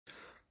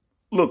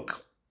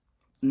Look,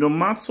 no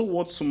matter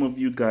what some of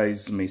you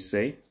guys may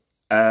say,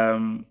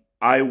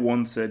 I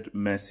wanted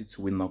Messi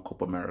to win the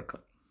Copa America.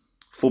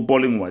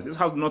 Footballing wise, this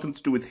has nothing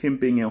to do with him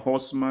being a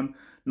horseman,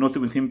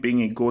 nothing with him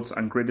being a goat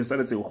and greatness. That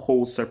is a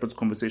whole separate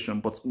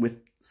conversation. But with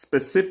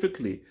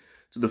specifically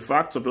to the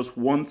fact of just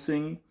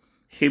wanting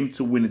him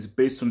to win, it's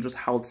based on just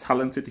how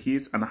talented he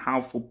is and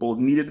how football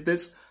needed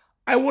this.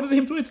 I wanted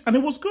him to win it, and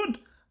it was good.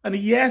 And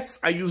yes,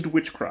 I used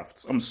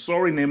witchcraft. I'm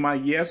sorry,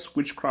 Neymar. Yes,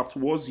 witchcraft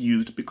was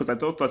used because I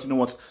thought that, you know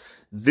what,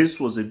 this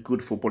was a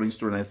good footballing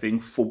story, and I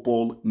think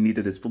football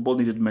needed this. Football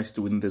needed Messi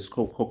to win this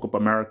Copa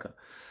America.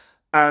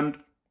 And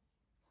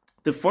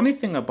the funny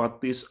thing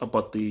about this,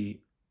 about the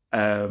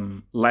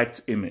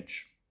liked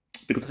image,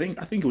 because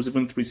I think it was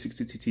even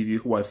 360 TV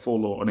who I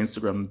follow on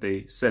Instagram,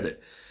 they said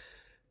it,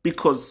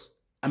 because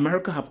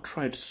America have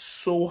tried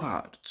so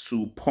hard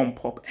to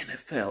pump up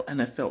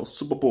NFL,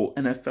 Super Bowl,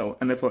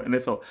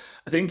 NFL.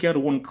 I think he had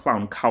one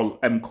clown,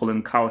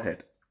 Colin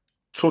Cowhead,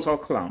 total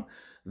clown.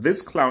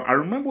 This clown, I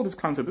remember what this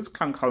clown said. This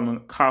clown,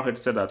 Colin Cowhead,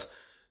 said that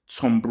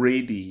Tom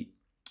Brady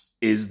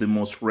is the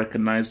most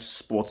recognized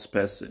sports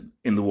person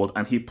in the world,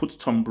 and he puts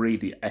Tom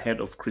Brady ahead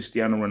of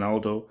Cristiano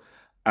Ronaldo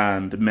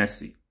and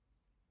Messi.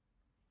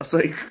 I was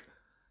like,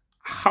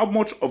 how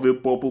much of a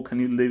bubble can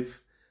you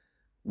live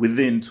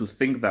within to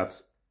think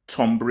that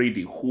Tom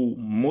Brady, who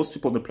most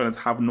people on the planet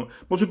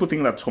most people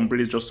think that Tom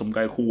Brady is just some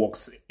guy who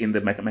works in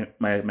the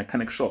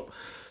mechanic shop.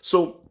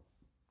 So,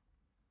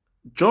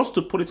 just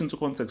to put it into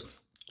context,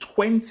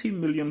 20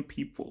 million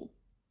people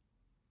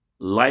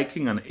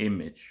liking an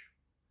image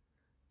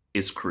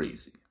is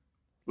crazy.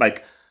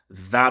 Like,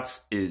 that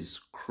is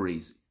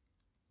crazy.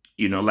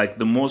 You know, like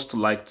the most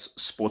liked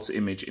sports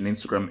image in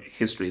Instagram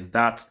history,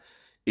 that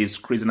is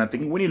crazy. And I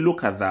think when you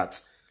look at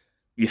that,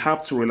 you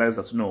have to realize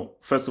that, no,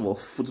 first of all,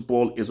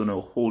 football is on a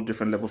whole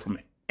different level from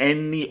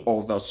any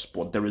other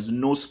sport. There is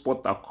no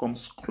sport that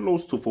comes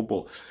close to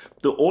football.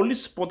 The only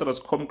sport that has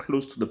come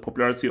close to the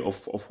popularity of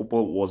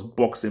football was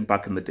boxing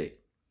back in the day.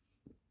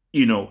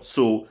 You know,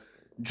 so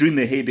during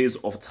the heydays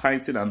of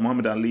Tyson and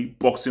Muhammad Ali,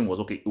 boxing was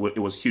okay. It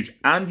was huge.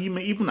 And you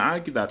may even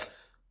argue that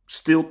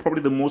still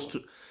probably the most...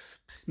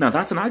 Now,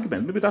 that's an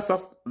argument. Maybe that's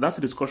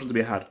a discussion to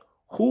be had.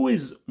 Who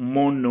is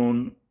more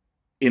known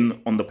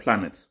on the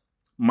planet?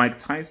 Mike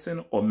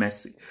Tyson or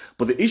Messi?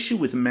 But the issue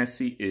with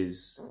Messi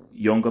is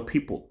younger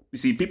people. You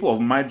see, people of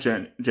my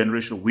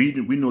generation, we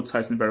know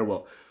Tyson very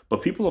well.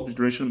 But people of the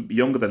generation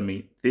younger than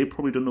me, they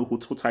probably don't know who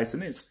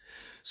Tyson is.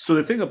 So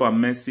the thing about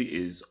Messi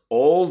is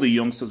all the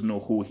youngsters know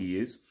who he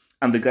is.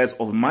 And the guys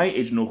of my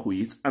age know who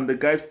he is. And the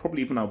guys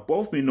probably even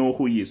above me know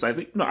who he is. So I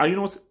think, no, you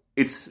know what?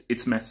 It's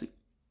Messi.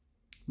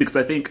 Because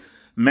I think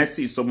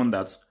Messi is someone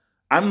that's,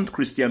 and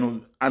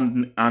Cristiano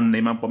and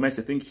Neymar, but Messi,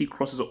 I think he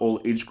crosses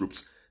all age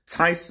groups.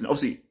 Tyson,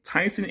 obviously,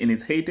 Tyson in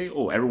his heyday,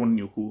 everyone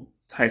knew who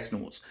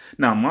Tyson was.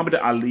 Now, Muhammad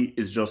Ali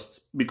is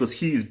just because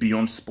he is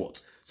beyond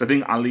sports. So I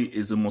think Ali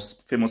is the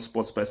most famous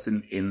sports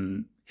person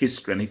in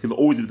history, and he will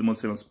always be the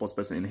most famous sports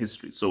person in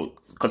history. So,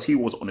 because he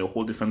was on a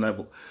whole different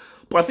level.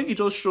 But I think it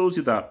just shows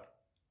you that,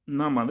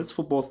 nah, man, this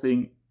football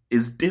thing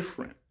is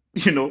different.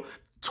 You know,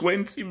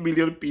 20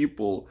 million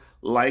people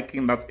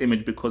liking that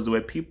image because there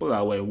were people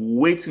that were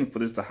waiting for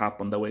this to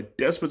happen, that were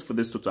desperate for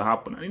this to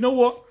happen. And you know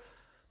what?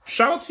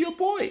 Shout out to your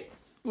boy.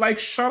 Like,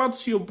 shout out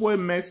to your boy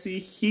Messi.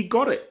 He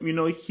got it. You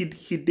know, he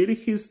did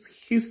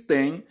his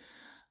thing.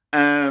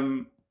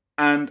 And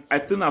I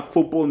think that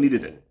football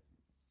needed it.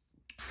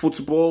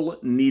 Football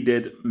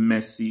needed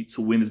Messi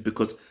to win this,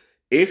 because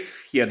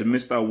if he had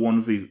missed that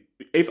 1v,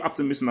 if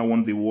after missing that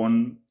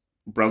 1v1,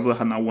 Brazil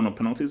had now won on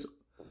penalties,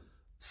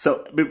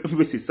 so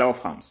basically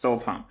self-harm.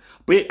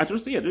 But yeah,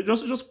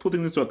 just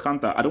putting into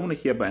account that I don't want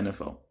to hear about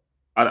NFL.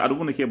 I don't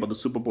want to hear about the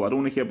Super Bowl. I don't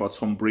want to hear about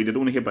Tom Brady. I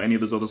don't want to hear about any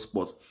of those other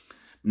sports.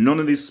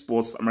 None of these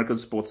sports, American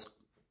sports,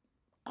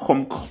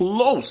 come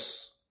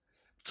close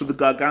to the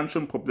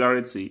gargantuan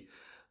popularity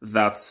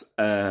that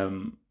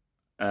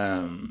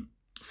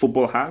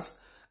football has.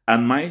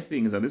 And my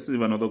thing is, and this is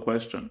even another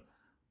question,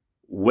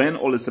 when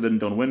all is said and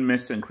done, when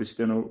Messi and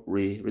Cristiano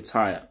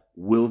retire,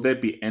 will there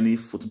be any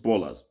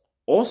footballers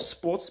or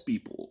sports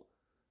people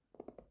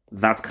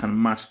that can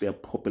match their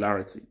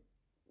popularity?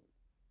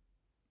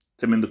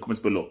 Tell me in the comments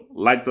below.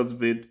 Like this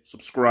vid,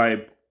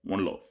 subscribe,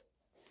 one love.